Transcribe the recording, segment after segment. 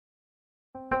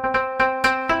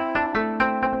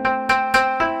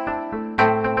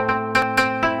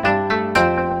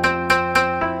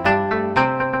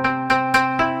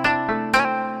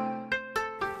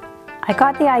I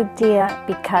got the idea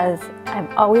because I've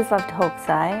always loved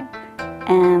Hokusai,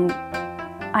 and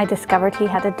I discovered he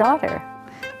had a daughter.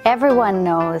 Everyone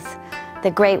knows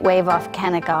the Great Wave off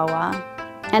Kanagawa,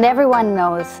 and everyone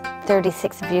knows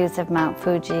 36 views of Mount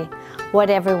Fuji. What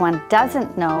everyone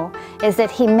doesn't know is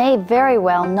that he may very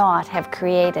well not have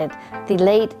created the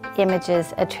late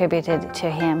images attributed to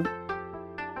him.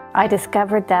 I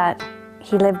discovered that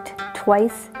he lived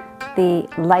twice the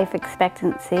life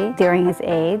expectancy during his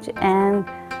age, and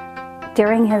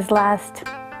during his last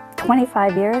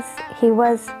 25 years, he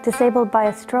was disabled by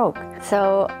a stroke.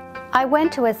 So I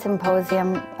went to a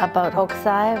symposium about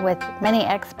Hokusai with many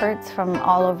experts from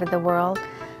all over the world,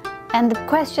 and the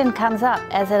question comes up,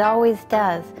 as it always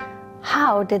does: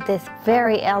 how did this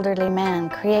very elderly man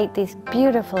create these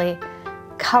beautifully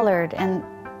colored and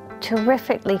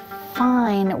terrifically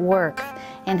fine works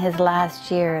in his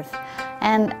last years?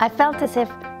 And I felt as if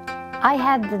I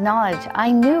had the knowledge.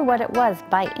 I knew what it was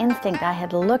by instinct. I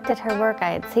had looked at her work, I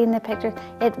had seen the pictures.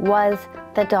 It was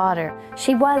the daughter.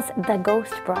 She was the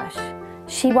ghost brush.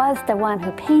 She was the one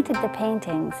who painted the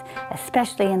paintings,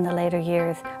 especially in the later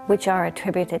years, which are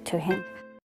attributed to him.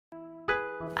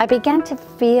 I began to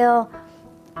feel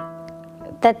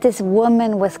that this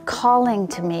woman was calling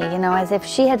to me, you know, as if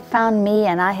she had found me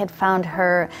and I had found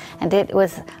her, and it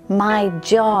was my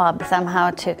job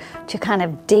somehow to kind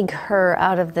of dig her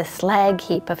out of the slag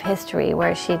heap of history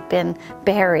where she'd been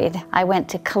buried. I went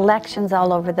to collections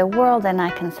all over the world and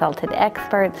I consulted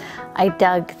experts. I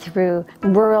dug through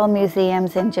rural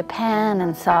museums in Japan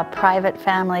and saw private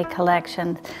family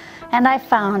collections, and I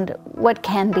found what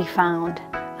can be found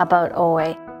about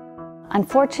Oe.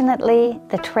 Unfortunately,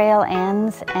 the trail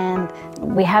ends and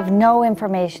we have no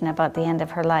information about the end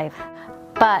of her life.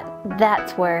 But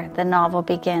that's where the novel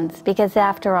begins, because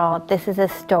after all, this is a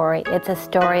story. It's a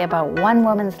story about one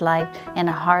woman's life in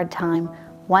a hard time,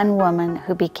 one woman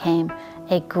who became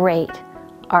a great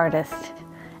artist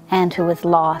and who was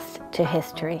lost to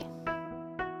history.